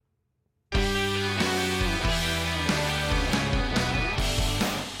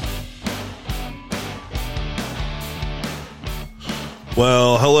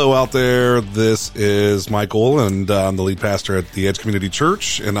Well, hello out there. This is Michael, and I'm the lead pastor at the Edge Community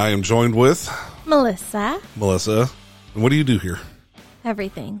Church, and I am joined with Melissa. And what do you do here?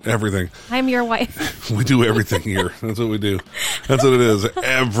 Everything. I'm your wife. We do everything here. That's what we do. That's what it is.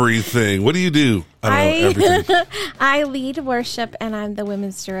 Everything. What do you do? I don't know, everything. I lead worship, and I'm the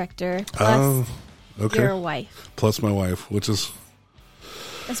women's director. Plus your wife. Plus my wife, which is...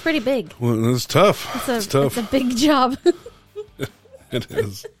 It's pretty big. Well, it's tough. It's tough. It's a big job. It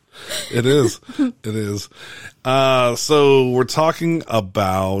is. So we're talking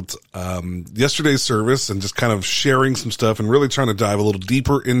about yesterday's service and just kind of sharing some stuff and really trying to dive a little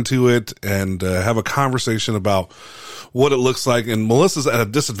deeper into it and have a conversation about what it looks like. And Melissa's at a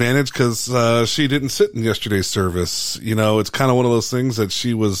disadvantage because she didn't sit in yesterday's service. You know, it's kind of one of those things that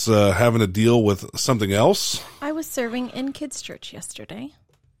she was having to deal with something else. I was serving in kids' church yesterday.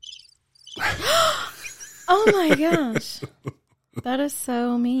 Oh my gosh. That is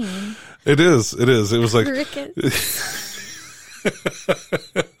so mean. It is. It was like... Cricket. It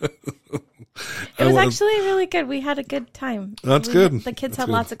was actually really good. We had a good time. That's good. The kids had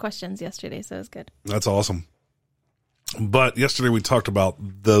lots of questions yesterday, so it was good. That's awesome. But yesterday we talked about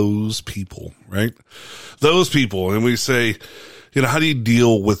those people, right? Those people. And we say, you know, how do you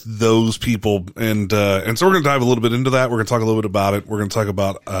deal with those people? And so we're going to dive a little bit into that. We're going to talk a little bit about it. We're going to talk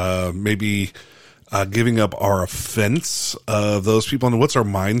about maybe... giving up our offense of those people, and what's our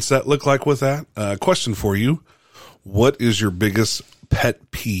mindset look like with that? Question for you. What is your biggest pet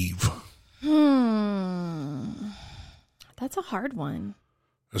peeve? That's a hard one.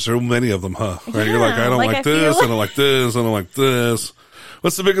 There's so many of them, huh? Right? Yeah, You're like, I don't like this, I don't like this, I don't like this.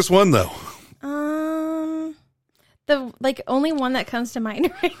 What's the biggest one, though? The only one that comes to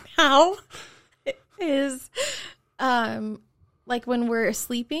mind right now is when we're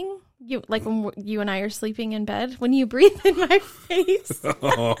sleeping. When you and I are sleeping in bed, when you breathe in my face.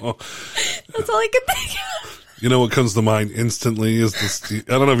 Oh. That's all I can think of. You know what comes to mind instantly is this. I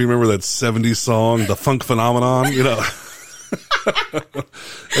don't know if you remember that 70s song, The Funk Phenomenon, you know.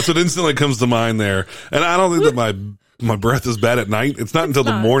 That's what instantly comes to mind there. And I don't think that my breath is bad at night. It's not until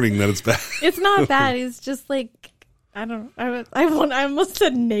the morning that it's bad. It's not bad. It's just like, I almost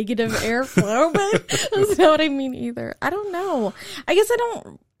said negative airflow, but that's not what I mean either. I don't know. I guess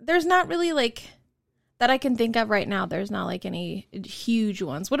there's not really that I can think of right now. There's not any huge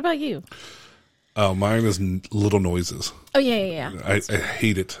ones. What about you? Oh, mine is little noises. Oh, yeah. I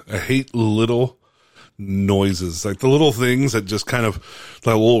hate it. I hate little noises, like the little things that just kind of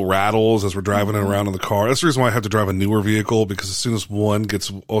like little rattles as we're driving around in the car. That's the reason why I have to drive a newer vehicle, because as soon as one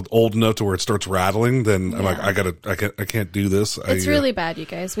gets old enough to where it starts rattling, then I'm like, I can't do this. It's really bad, you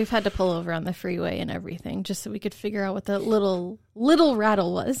guys. We've had to pull over on the freeway and everything just so we could figure out what that little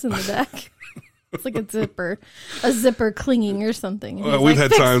rattle was in the back. It's like a zipper clinging or something. We've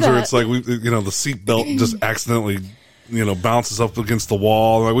had times where it's like the seat belt just accidentally bounces up against the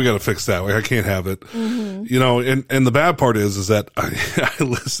wall. Like, we got to fix that. I can't have it. Mm-hmm. And the bad part is that I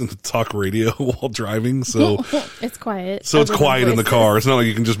listen to talk radio while driving. So it's quiet. So it's quiet in the car. It's not like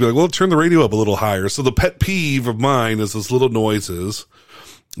you can just be like, well, turn the radio up a little higher. So the pet peeve of mine is those little noises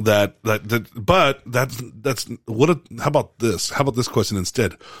but that's how about this? How about this question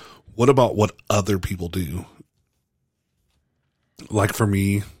instead? What about what other people do? Like for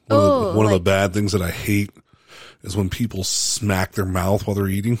me, one of the bad things that I hate is when people smack their mouth while they're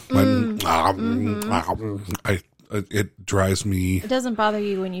eating. It drives me. It doesn't bother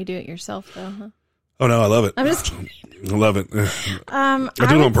you when you do it yourself, though, huh? Oh, no, I love it. I'm just kidding. I love it. I do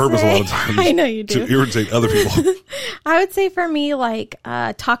it on purpose a lot of times. I know you do. To irritate other people. I would say for me,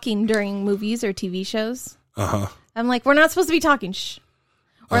 talking during movies or TV shows. Uh-huh. I'm like, we're not supposed to be talking. Shh.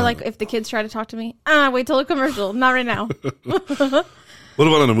 Or if the kids try to talk to me, wait till a commercial. Not right now. What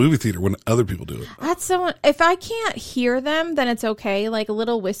about in a movie theater when other people do it? That's so. If I can't hear them, then it's okay. Like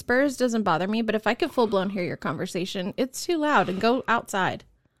little whispers doesn't bother me. But if I could full blown hear your conversation, it's too loud, and go outside.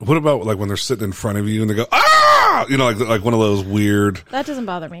 What about when they're sitting in front of you and they go, ah, like one of those weird. That doesn't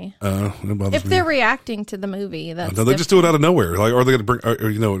bother me. It bothers if they're reacting to the movie, that's no, they just do it out of nowhere. Like, or they got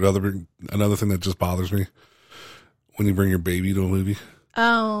to bring, another thing that just bothers me when you bring your baby to a movie.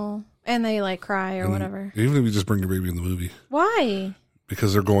 Oh, and they cry or whatever. Even if you just bring your baby in the movie. Why?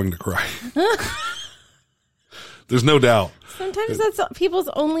 Because they're going to cry. There's no doubt. Sometimes that's people's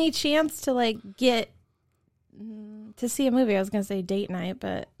only chance to get to see a movie. I was going to say date night,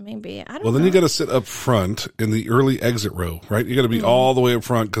 but maybe. I don't know. Well, then you got to sit up front in the early exit row, right? You got to be all the way up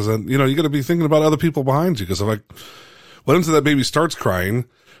front because then, you got to be thinking about other people behind you. Because what if that baby starts crying?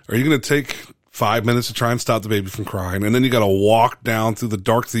 Are you going to take 5 minutes to try and stop the baby from crying. And then you got to walk down through the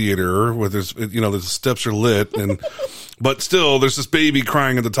dark theater where there's, the steps are lit but still there's this baby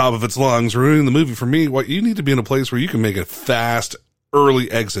crying at the top of its lungs, ruining the movie for me. What you need to be in a place where you can make a fast,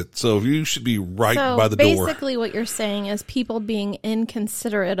 early exit. So you should be right by the door. Basically what you're saying is people being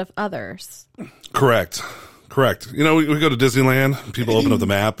inconsiderate of others. Correct. We go to Disneyland, people open up the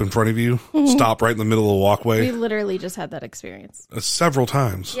map in front of you, stop right in the middle of the walkway. We literally just had that experience. Several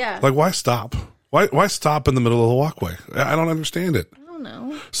times. Yeah. Like, why stop? Why stop in the middle of the walkway? I don't understand it. I don't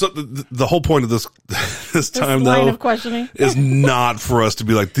know. So the whole point of this time, line though, of questioning is not for us to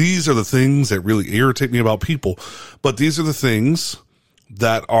be like, these are the things that really irritate me about people, but these are the things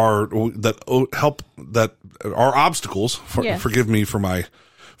that are obstacles. Yes. Forgive me for my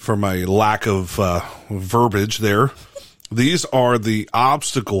lack of verbiage there. These are the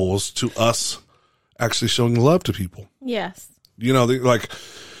obstacles to us actually showing love to people. Yes.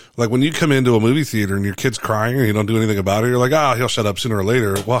 Like when you come into a movie theater and your kid's crying and you don't do anything about it, you're like, he'll shut up sooner or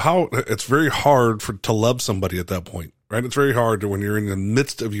later. Well, it's very hard to love somebody at that point, right? It's very hard when you're in the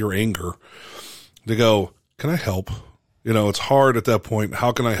midst of your anger to go, can I help? It's hard at that point.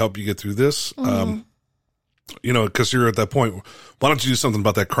 How can I help you get through this? Because you're at that point. Why don't you do something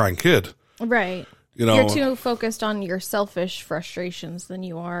about that crying kid? Right. You're too focused on your selfish frustrations than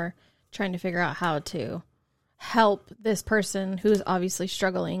you are trying to figure out how to help this person who's obviously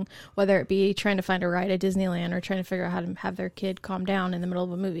struggling, whether it be trying to find a ride at Disneyland or trying to figure out how to have their kid calm down in the middle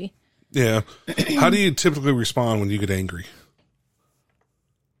of a movie. Yeah. How do you typically respond when you get angry?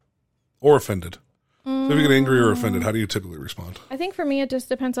 Or offended? So if you get angry or offended, how do you typically respond? I think for me, it just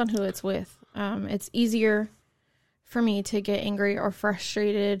depends on who it's with. It's easier for me to get angry or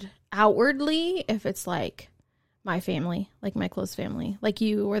frustrated outwardly if it's like my family, like my close family, like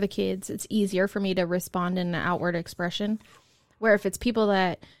you or the kids. It's easier for me to respond in an outward expression. Where if it's people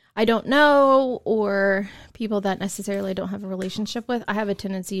that I don't know or people that necessarily I don't have a relationship with, I have a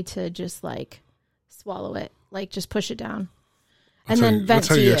tendency to just like swallow it, like just push it down. And then vent to you. That's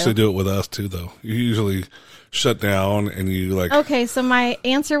how you actually do it with us too, though. You usually shut down and you like... Okay, so my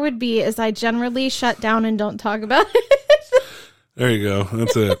answer would be is I generally shut down and don't talk about it. There you go.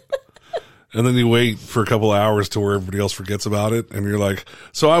 That's it. And then you wait for a couple of hours to where everybody else forgets about it. And you're like,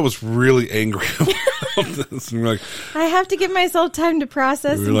 so I was really angry about this. And you're like... I have to give myself time to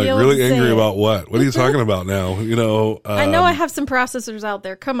process and like, be able really to angry say about what? What are you talking about now? I know I have some processors out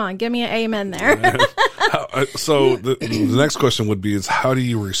there. Come on, give me an amen there. So the next question would be is how do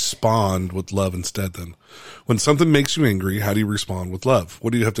you respond with love instead then? When something makes you angry, how do you respond with love?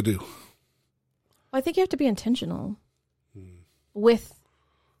 What do you have to do? Well, I think you have to be intentional with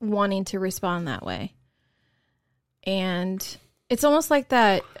wanting to respond that way. And it's almost like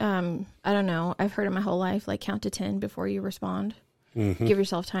that, I don't know, I've heard it my whole life, like count to 10 before you respond. Mm-hmm. Give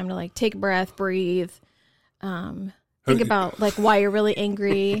yourself time to like take a breath, breathe, think about like why you're really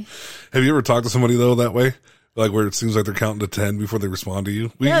angry. Have you ever talked to somebody though that way? Like where it seems like they're counting to 10 before they respond to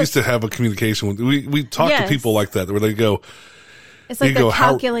you? We used to have a communication with, we talk to people like that where they go, it's like they're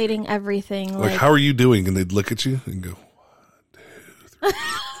calculating everything. Like, how are you doing? And they'd look at you and go, 1, 2, 3.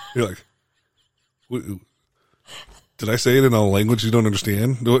 You're like, did I say it in a language you don't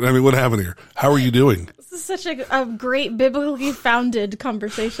understand? I mean, what happened here? How are you doing? This is such a great biblically founded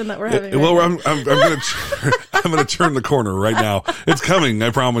conversation that we're having. Well, right I'm gonna turn the corner right now. It's coming,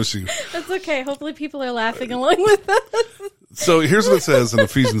 I promise you. That's okay. Hopefully, people are laughing along with us. So here's what it says in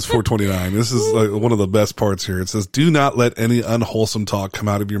Ephesians 4:29. This is like one of the best parts here. It says, "Do not let any unwholesome talk come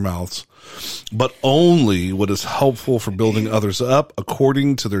out of your mouths, but only what is helpful for building others up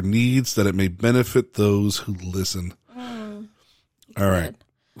according to their needs, that it may benefit those who listen." All right.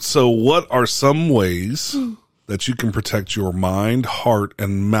 So what are some ways that you can protect your mind, heart,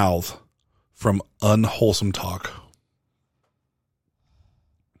 and mouth from unwholesome talk?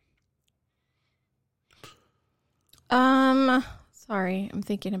 Sorry, I'm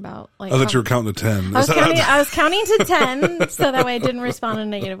thinking about like. I thought you were counting to 10. I was counting to 10, so that way I didn't respond in a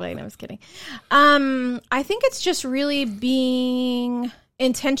negative way. No, I was kidding. I think it's just really being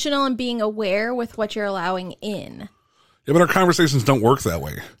intentional and being aware with what you're allowing in. Yeah, but our conversations don't work that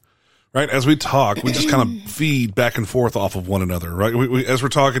way, right? As we talk, we just kind of feed back and forth off of one another, right? As we're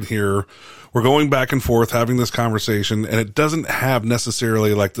talking here, we're going back and forth, having this conversation, and it doesn't have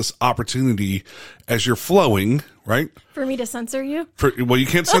necessarily like this opportunity as you're flowing, right? For me to censor you? Well, you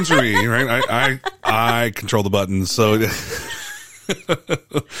can't censor me, right? I control the buttons, so...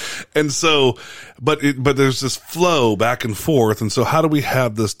 And so, but there's this flow back and forth. And so how do we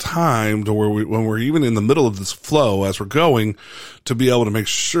have this time to where when we're even in the middle of this flow as we're going, to be able to make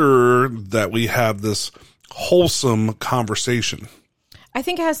sure that we have this wholesome conversation? I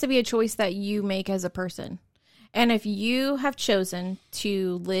think it has to be a choice that you make as a person. And if you have chosen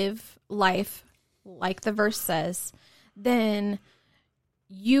to live life like the verse says, then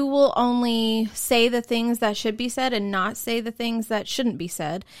you will only say the things that should be said and not say the things that shouldn't be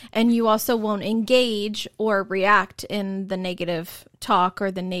said. And you also won't engage or react in the negative talk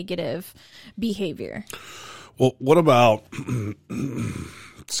or the negative behavior. Well, what about,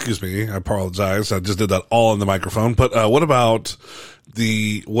 excuse me, I apologize. I just did that all in the microphone. But what about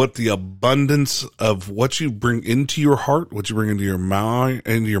the abundance of what you bring into your heart, what you bring into your mind,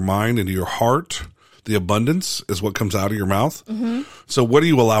 into your heart, the abundance is what comes out of your mouth. Mm-hmm. So what are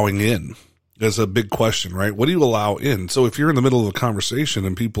you allowing in? Is a big question, right? What do you allow in? So if you're in the middle of a conversation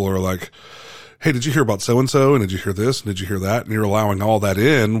and people are like, hey, did you hear about so-and-so? And did you hear this? And did you hear that? And you're allowing all that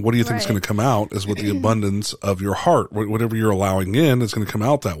in. What do you think is going to come out is with the abundance of your heart. Whatever you're allowing in is going to come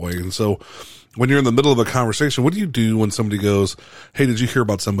out that way. And so when you're in the middle of a conversation, what do you do when somebody goes, hey, did you hear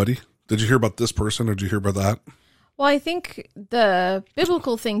about somebody? Did you hear about this person? Or did you hear about that? Well, I think the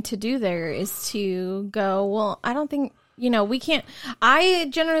biblical thing to do there is to go, well, I don't think, we can't. I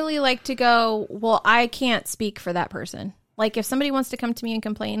generally like to go, well, I can't speak for that person. Like if somebody wants to come to me and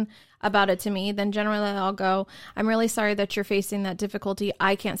complain about it to me, then generally I'll go, I'm really sorry that you're facing that difficulty.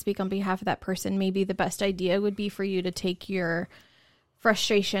 I can't speak on behalf of that person. Maybe the best idea would be for you to take your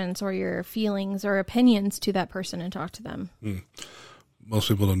frustrations or your feelings or opinions to that person and talk to them. Most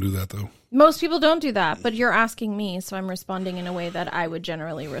people don't do that, though. Most people don't do that, but you're asking me, so I'm responding in a way that I would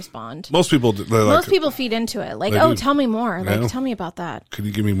generally respond. Most people feed into it. Like, oh, tell me more. Like, tell me about that. Could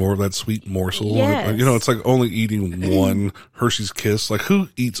you give me more of that sweet morsel? Yes. It's like only eating one Hershey's Kiss. Like, who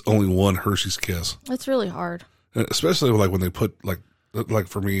eats only one Hershey's Kiss? It's really hard. Especially like when they put like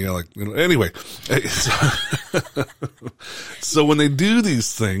for me, anyway. So when they do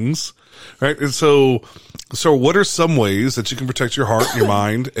these things, right? And so what are some ways that you can protect your heart, your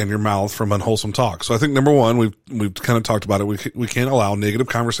mind, and your mouth from unwholesome talk? So I think number one, we've kind of talked about it. We can't allow negative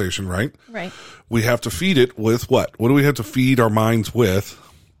conversation, right? Right. We have to feed it with what? What do we have to feed our minds with?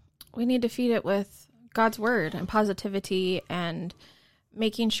 We need to feed it with God's word and positivity and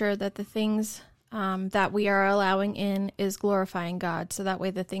making sure that the things that we are allowing in is glorifying God. So that way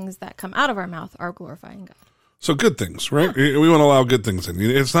the things that come out of our mouth are glorifying God. So good things, right? Yeah. We want to allow good things in.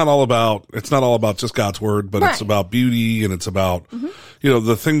 It's not all about just God's word, but It's about beauty and it's about,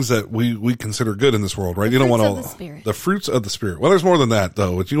 the things that we consider good in this world, right? You don't want to, the fruits of the Spirit. Well, there's more than that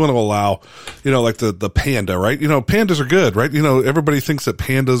though. But you want to allow, like the panda, right? Pandas are good, right? Everybody thinks that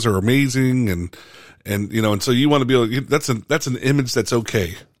pandas are amazing and so you want to be able, that's an image that's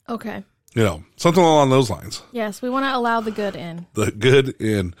okay. Okay. Something along those lines. Yes. We want to allow the good in. The good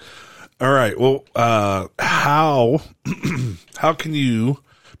in. All right. Well, how can you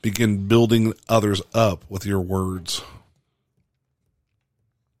begin building others up with your words?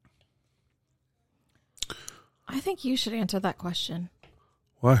 I think you should answer that question.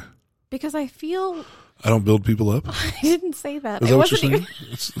 Why? Because I feel I don't build people up. I didn't say that. Is that what you're saying?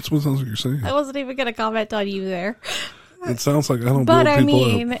 That's what sounds like you're saying. I wasn't even going to comment on you there. It sounds like I don't build people up. But I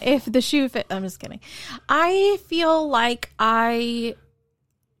mean, if the shoe fit, I'm just kidding. I feel like I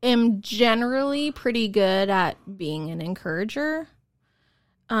am generally pretty good at being an encourager.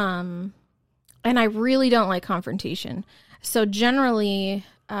 And I really don't like confrontation. So generally,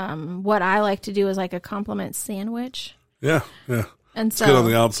 what I like to do is like a compliment sandwich. Yeah. And so it's good on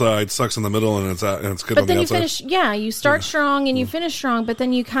the outside, sucks in the middle, and it's good on the outside. But then you finish, you start strong and you finish strong, but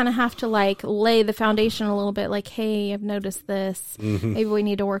then you kind of have to like lay the foundation a little bit. Like, hey, I've noticed this. Mm-hmm. Maybe we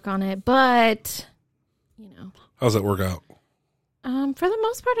need to work on it. But, how's that work out? For the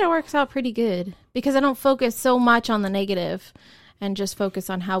most part, it works out pretty good because I don't focus so much on the negative and just focus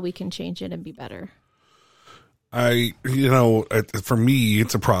on how we can change it and be better. For me,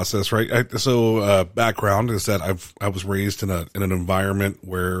 it's a process, right? Background is that I was raised in an environment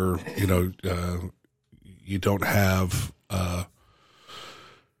where, you don't have, there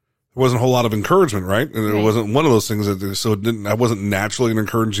wasn't a whole lot of encouragement, right? And it wasn't one of those things I wasn't naturally an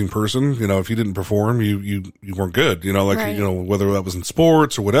encouraging person. If you didn't perform, you weren't good, whether that was in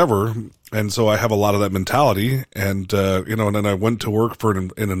sports or whatever. And so I have a lot of that mentality and, and then I went to work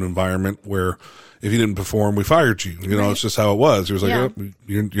in an environment where if you didn't perform, we fired you. It's just how it was. It was like, oh,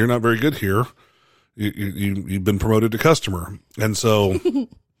 you're not very good here. You've been promoted to customer. And so,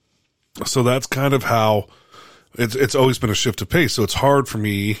 so that's kind of how it's always been a shift of pace. So it's hard for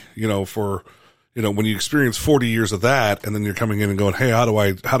me, when you experience 40 years of that and then you're coming in and going, hey, how do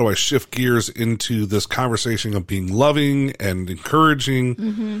I shift gears into this conversation of being loving and encouraging?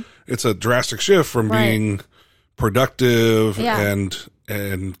 Mm-hmm. It's a drastic shift from being productive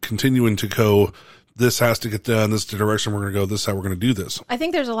and continuing to go this has to get done. This is the direction we're going to go. This is how we're going to do this. I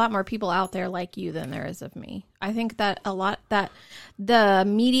think there's a lot more people out there like you than there is of me. I think that that the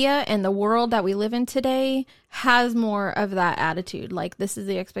media and the world that we live in today has more of that attitude. Like, this is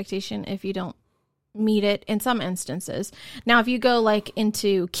the expectation if you don't meet it in some instances. Now, if you go like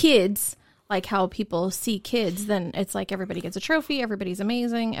into kids, like how people see kids, then it's like everybody gets a trophy, everybody's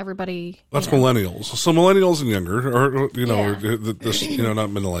amazing, everybody. That's millennials. So millennials and younger, or this, not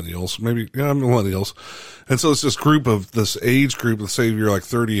millennials, maybe millennials, and so it's this group of this age group. Let's say you're like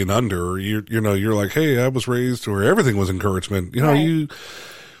 30 and under. You're like, hey, I was raised where everything was encouragement.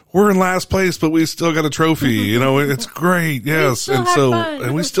 We're in last place, but we still got a trophy. It's great. Yes,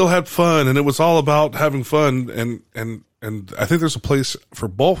 and we still had fun, and it was all about having fun, and I think there's a place for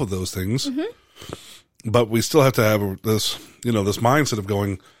both of those things, but we still have to have this, this mindset of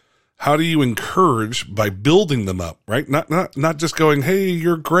going, how do you encourage by building them up, right? Not just going, hey,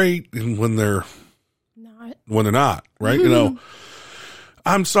 you're great, and when they're not, right?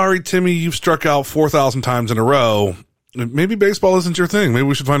 I'm sorry, Timmy, you've struck out 4,000 times in a row. Maybe baseball isn't your thing. Maybe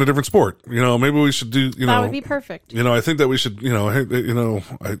we should find a different sport. Maybe we should do, that would be perfect. I think that we should,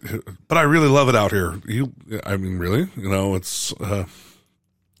 but I really love it out here. Really? It's,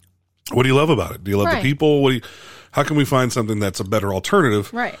 what do you love about it? Do you love the people? How can we find something that's a better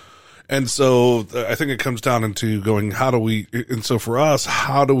alternative? Right. And so I think it comes down into going, and so for us,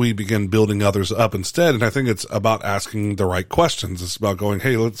 how do we begin building others up instead? And I think it's about asking the right questions. It's about going,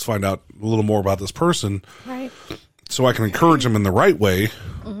 hey, let's find out a little more about this person. Right. So I can encourage them in the right way,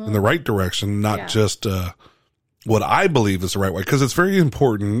 in the right direction, not just what I believe is the right way. Because it's very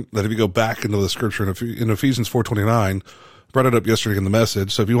important that if you go back into the scripture in Ephesians 4:29, brought it up yesterday in the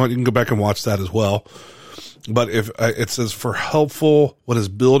message. So if you want, you can go back and watch that as well. But if it says, for helpful, what is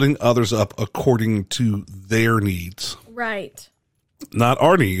building others up according to their needs. Right. Not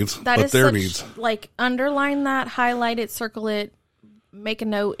our needs, but their needs. Like, underline that, highlight it, circle it, make a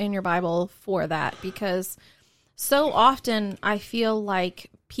note in your Bible for that, because so often I feel like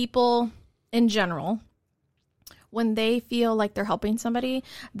people in general, when they feel like they're helping somebody,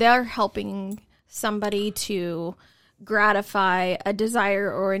 they're helping somebody to gratify a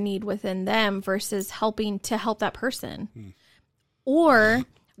desire or a need within them versus helping to help that person. Or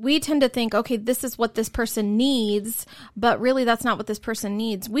we tend to think, okay, this is what this person needs, but really that's not what this person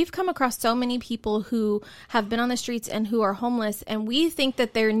needs. We've come across so many people who have been on the streets and who are homeless, and we think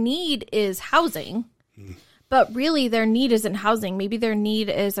that their need is housing. But really, their need isn't housing. Maybe their need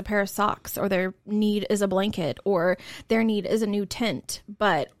is a pair of socks, or their need is a blanket, or their need is a new tent.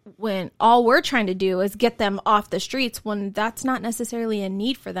 But when all we're trying to do is get them off the streets, when that's not necessarily a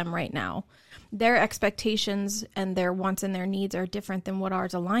need for them right now. Their expectations and their wants and their needs are different than what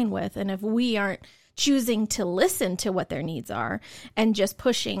ours align with. And if we aren't choosing to listen to what their needs are and just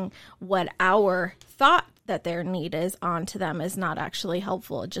pushing what our thought that their need is onto them is not actually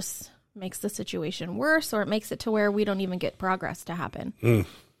helpful. It just makes the situation worse, or it makes it to where we don't even get progress to happen.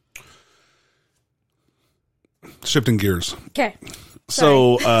 Shifting gears. Okay.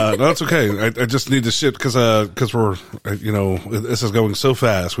 So, no, that's okay. I just need to shift because we're, this is going so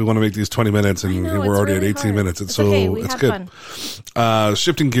fast. We want to make these 20 minutes and we're already at 18 minutes. It's okay. It's good. Fun.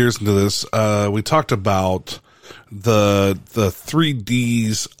 Shifting gears into this, we talked about the 3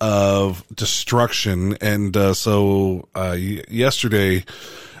 Ds of destruction. And, yesterday,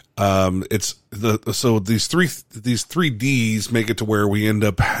 these three Ds make it to where we end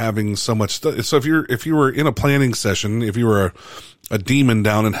up having so much stuff. So if you were in a planning session, if you were a demon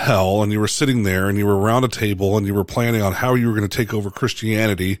down in hell and you were sitting there and you were around a table and you were planning on how you were going to take over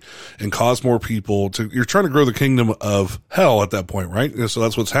Christianity and cause more people you're trying to grow the kingdom of hell at that point, right? And so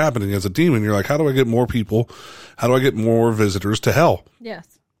that's what's happening as a demon. You're like, how do I get more people? How do I get more visitors to hell? Yes.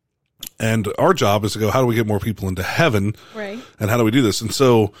 And our job is to go, how do we get more people into heaven? Right. And how do we do this? And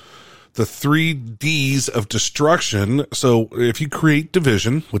so the 3 Ds of destruction. So if you create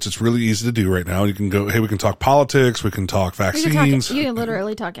division, which is really easy to do right now, you can go, hey, we can talk politics. We can talk vaccines. You can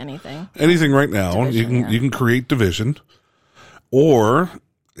literally talk anything. Anything right now. You can create division, or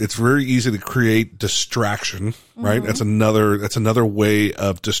it's very easy to create distraction, right? That's another way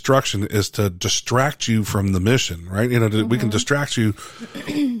of destruction, is to distract you from the mission, right? We can distract you.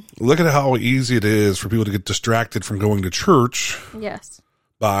 Look at how easy it is for people to get distracted from going to church. Yes.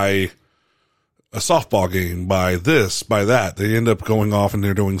 By a softball game, by this, by that. They end up going off and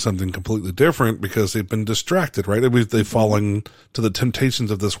they're doing something completely different because they've been distracted, right? They've fallen to the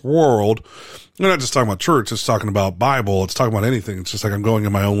temptations of this world. We're not just talking about church. It's talking about Bible. It's talking about anything. It's just like I'm going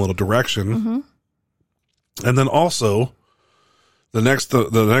in my own little direction. And then also the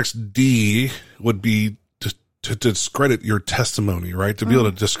next D would be to discredit your testimony, right? To be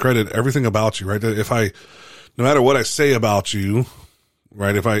able to discredit everything about you, right? No matter what I say about you,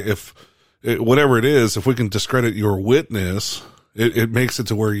 right? Whatever it is, if we can discredit your witness, it makes it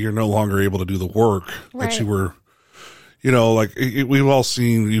to where you're no longer able to do the work that you were, like we've all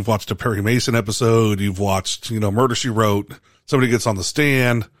seen, you've watched a Perry Mason episode, you've watched, Murder, She Wrote, somebody gets on the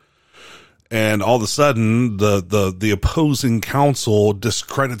stand and all of a sudden the opposing counsel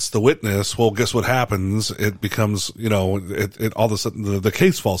discredits the witness. Well, guess what happens? It becomes, it all of a sudden the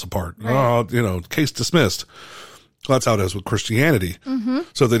case falls apart. Right. Case dismissed. Well, that's how it is with Christianity. Mm-hmm.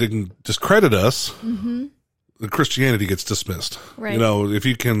 So they didn't discredit us. Mm-hmm. The Christianity gets dismissed. Right. If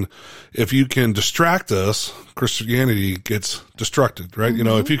you can distract us, Christianity gets destructed, right?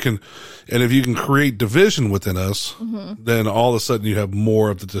 Mm-hmm. If you can create division within us, mm-hmm. then all of a sudden you have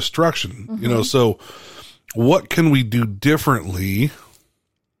more of the destruction, mm-hmm. So what can we do differently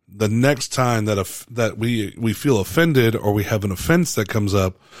the next time that we feel offended or we have an offense that comes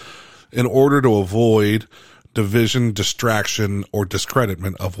up in order to avoid division, distraction, or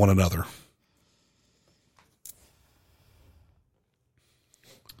discreditment of one another?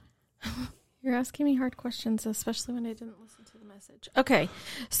 You're asking me hard questions, especially when I didn't listen to the message. Okay.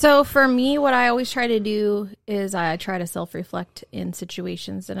 So for me, what I always try to do is I try to self-reflect in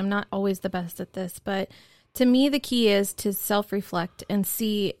situations, and I'm not always the best at this, but to me, the key is to self-reflect and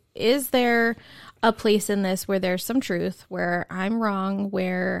see, is there a place in this where there's some truth, where I'm wrong,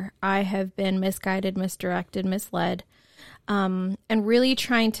 where I have been misguided, misdirected, misled, and really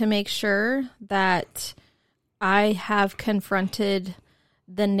trying to make sure that I have confronted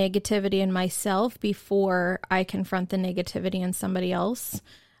the negativity in myself before I confront the negativity in somebody else.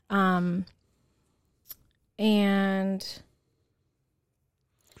 And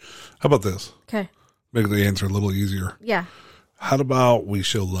how about this? Okay. Make the answer a little easier. Yeah. How about we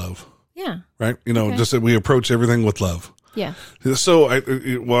show love? Yeah. Right? Just that we approach everything with love. Yeah. So,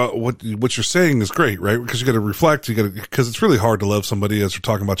 what you're saying is great, right? Because you got to reflect. Because it's really hard to love somebody as you're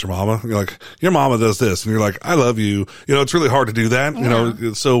talking about your mama. You're like, your mama does this, and you're like, I love you. It's really hard to do that.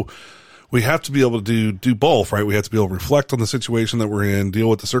 Yeah. So we have to be able to do both, right? We have to be able to reflect on the situation that we're in, deal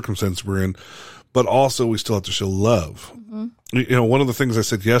with the circumstance we're in, but also we still have to show love. Mm-hmm. One of the things I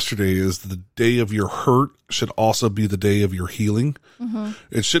said yesterday is the day of your hurt should also be the day of your healing. Mm-hmm.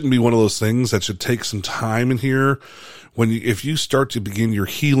 It shouldn't be one of those things that should take some time in here. If you start to begin your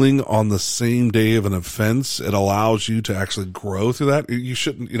healing on the same day of an offense, it allows you to actually grow through that. You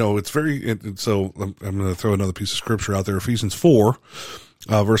shouldn't, so I'm going to throw another piece of scripture out there. Ephesians 4,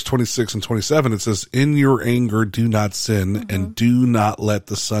 verse 26 and 27, it says, in your anger, do not sin, mm-hmm. and do not let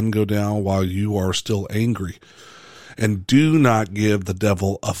the sun go down while you are still angry, and do not give the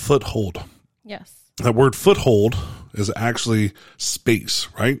devil a foothold. Yes. That word foothold is actually space,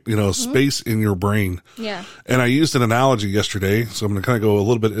 right? Mm-hmm. Space in your brain. Yeah. And I used an analogy yesterday, so I'm going to kind of go a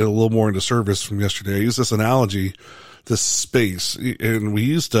little more into service from yesterday. I used this analogy, this space, and we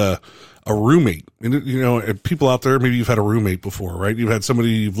used a roommate. And, people out there, maybe you've had a roommate before, right? You've had somebody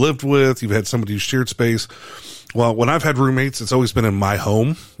you've lived with, you've had somebody you've shared space. Well, when I've had roommates, it's always been in my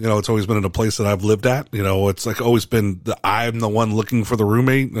home. It's always been in a place that I've lived at. It's like always been I'm the one looking for the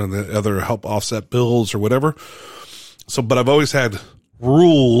roommate and the other help offset bills or whatever. So, but I've always had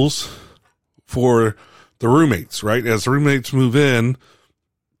rules for the roommates, right? As the roommates move in,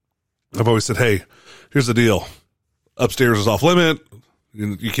 I've always said, hey, here's the deal. Upstairs is off limit.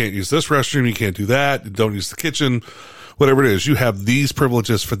 You can't use this restroom. You can't do that. Don't use the kitchen. Whatever it is, you have these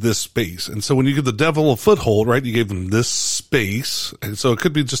privileges for this space. And so when you give the devil a foothold, right, you gave them this space. And so it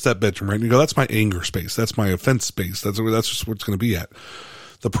could be just that bedroom, right? And you go, that's my anger space. That's my offense space. That's just what it's going to be at.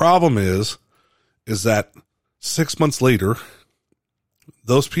 The problem is that 6 months later,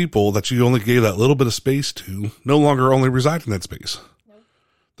 those people that you only gave that little bit of space to no longer only reside in that space.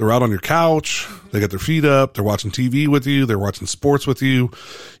 They're out on your couch. They got their feet up. They're watching TV with you. They're watching sports with you.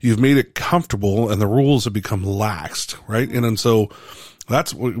 You've made it comfortable and the rules have become laxed, right? And so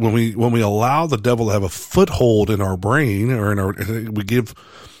that's when we allow the devil to have a foothold in our brain we give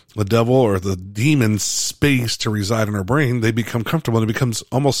the devil or the demon space to reside in our brain, they become comfortable and it becomes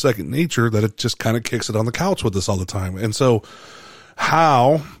almost second nature that it just kind of kicks it on the couch with us all the time. And so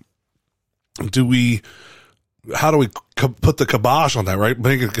how do we put the kibosh on that, right?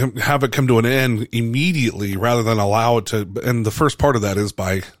 Have it come to an end immediately rather than allow it to. And the first part of that is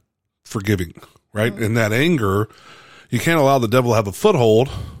by forgiving, right? Mm-hmm. And that anger, you can't allow the devil to have a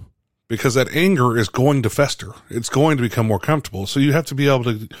foothold because that anger is going to fester. It's going to become more comfortable. So you have to be able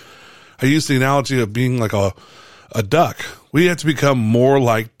to, I use the analogy of being like a duck. We have to become more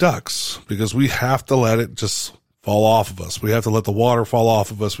like ducks because we have to let it just fall off of us. We have to let the water fall off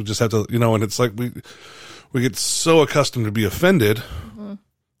of us. We just have to, and it's like we get so accustomed to be offended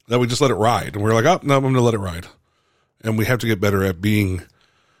that we just let it ride. And we're like, oh, no, I'm going to let it ride. And we have to get better at being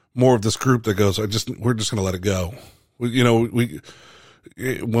more of this group that goes, we're just going to let it go.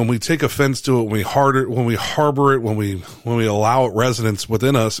 When we take offense to it, when we harbor it, when we allow it resonance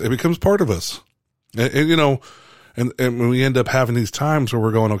within us, it becomes part of us. And we end up having these times where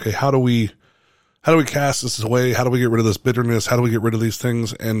we're going, okay, how do we cast this away? How do we get rid of this bitterness? How do we get rid of these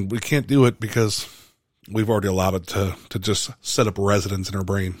things? And we can't do it because we've already allowed it to just set up residence in our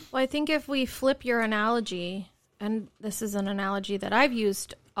brain. Well, I think if we flip your analogy, and this is an analogy that I've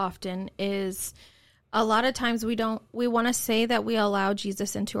used often, is a lot of times we want to say that we allow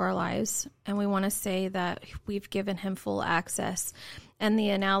Jesus into our lives, and we want to say that we've given him full access. And the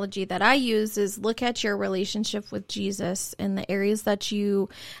analogy that I use is look at your relationship with Jesus in the areas that you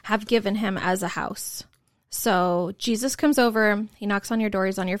have given him as a house. So Jesus comes over, he knocks on your door,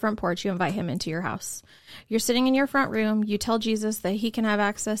 he's on your front porch, you invite him into your house. You're sitting in your front room, you tell Jesus that he can have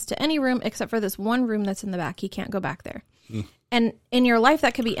access to any room except for this one room that's in the back. He can't go back there. And in your life,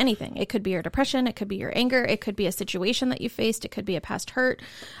 that could be anything. It could be your depression, it could be your anger, it could be a situation that you faced, it could be a past hurt.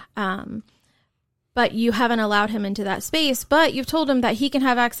 But you haven't allowed him into that space, but you've told him that he can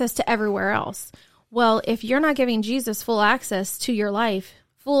have access to everywhere else. Well, if you're not giving Jesus full access to your life,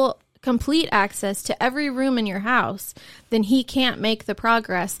 full complete access to every room in your house, then he can't make the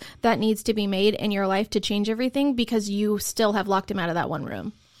progress that needs to be made in your life to change everything because you still have locked him out of that one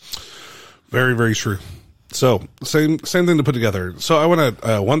room. Very, very true. So same thing to put together. So I want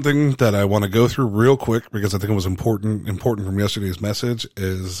to, one thing that I want to go through real quick because I think it was important from yesterday's message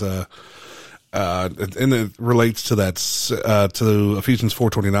is, and it relates to that, to Ephesians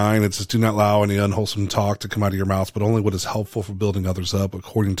 4:29. It says, do not allow any unwholesome talk to come out of your mouths, but only what is helpful for building others up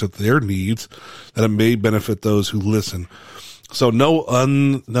according to their needs, that it may benefit those who listen. So no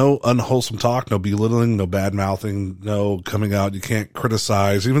unwholesome talk, no belittling, no bad mouthing, no coming out. You can't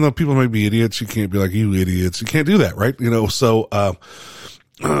criticize, even though people may be idiots. You can't be like, you idiots. You can't do that, right?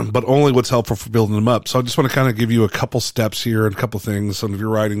 But only what's helpful for building them up. So I just want to kind of give you a couple steps here and a couple things. So if you're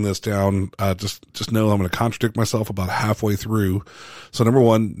writing this down, just know I'm going to contradict myself about halfway through. So number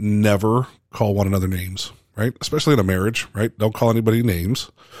one, never call one another names, right? Especially in a marriage, right? Don't call anybody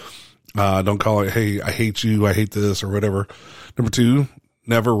names. Don't call it, hey, I hate you, I hate this, or whatever. Number two,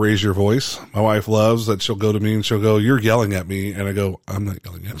 never raise your voice. My wife loves that she'll go to me and she'll go, you're yelling at me. And I go, I'm not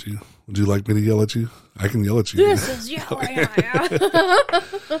yelling at you. Would you like me to yell at you? I can yell at you. This is yelling.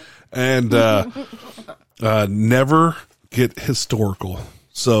 And never get historical.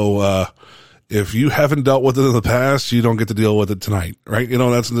 So if you haven't dealt with it in the past, you don't get to deal with it tonight, right?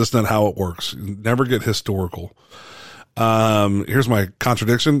 That's just not how it works. Never get historical. Here's my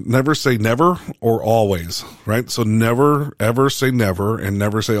contradiction. Never say never or always, right? So never ever say never and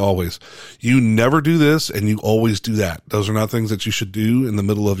never say always. You never do this and you always do that. Those are not things that you should do in the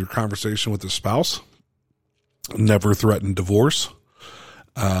middle of your conversation with your spouse. Never threaten divorce.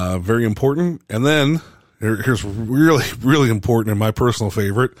 Very important. And then here's really, really important and my personal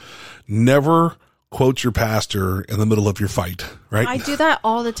favorite. Never quote your pastor in the middle of your fight, right? I do that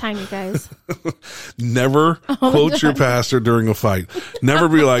all the time, you guys. Never quote your pastor during a fight. Never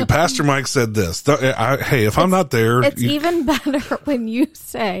be like, Pastor Mike said this. Hey, if I'm not there. It's even better when you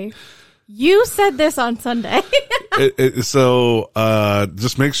say, you said this on Sunday. So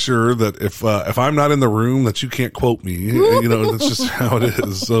just make sure that if I'm not in the room that you can't quote me, that's just how it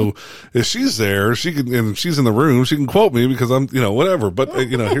is. So if she's there, she can, and she's in the room, she can quote me because I'm, whatever. But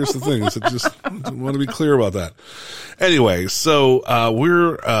here's the thing: is I want to be clear about that. Anyway, so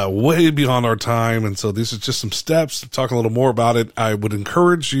we're way beyond our time, and so these are just some steps to talk a little more about it. I would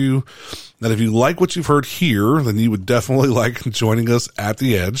encourage you that if you like what you've heard here, then you would definitely like joining us at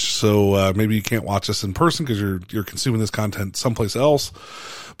the Edge. So maybe you can't watch us in person because you're consuming this content someplace else,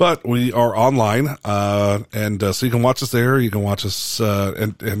 but we are online, and so you can watch us there. You can watch us,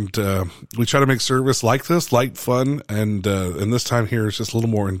 and we try to make service like this, light, fun, and this time here is just a little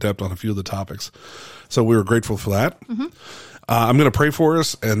more in depth on a few of the topics. So we were grateful for that. Mm-hmm. I'm going to pray for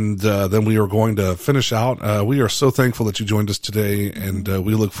us, and then we are going to finish out. We are so thankful that you joined us today, and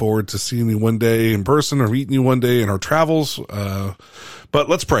we look forward to seeing you one day in person or meeting you one day in our travels. But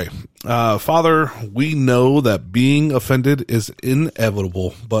let's pray. Father, we know that being offended is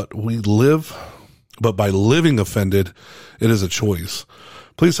inevitable, but by living offended, it is a choice.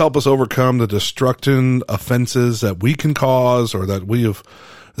 Please help us overcome the destructive offenses that we can cause or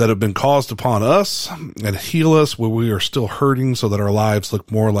that have been caused upon us, and heal us where we are still hurting so that our lives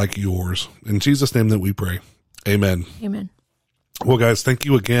look more like yours. In Jesus' name that we pray. Amen. Amen. Well, guys, thank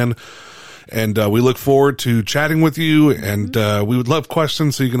you again And we look forward to chatting with you. And we would love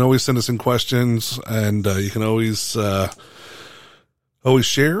questions, so you can always send us in questions. And you can always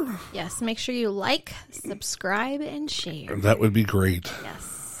share. Yes, make sure you like, subscribe, and share. That would be great.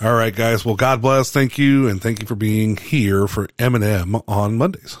 Yes. All right, guys. Well, God bless. Thank you. And thank you for being here for M&M on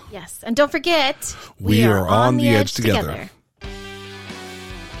Mondays. Yes. And don't forget, we are on the edge together.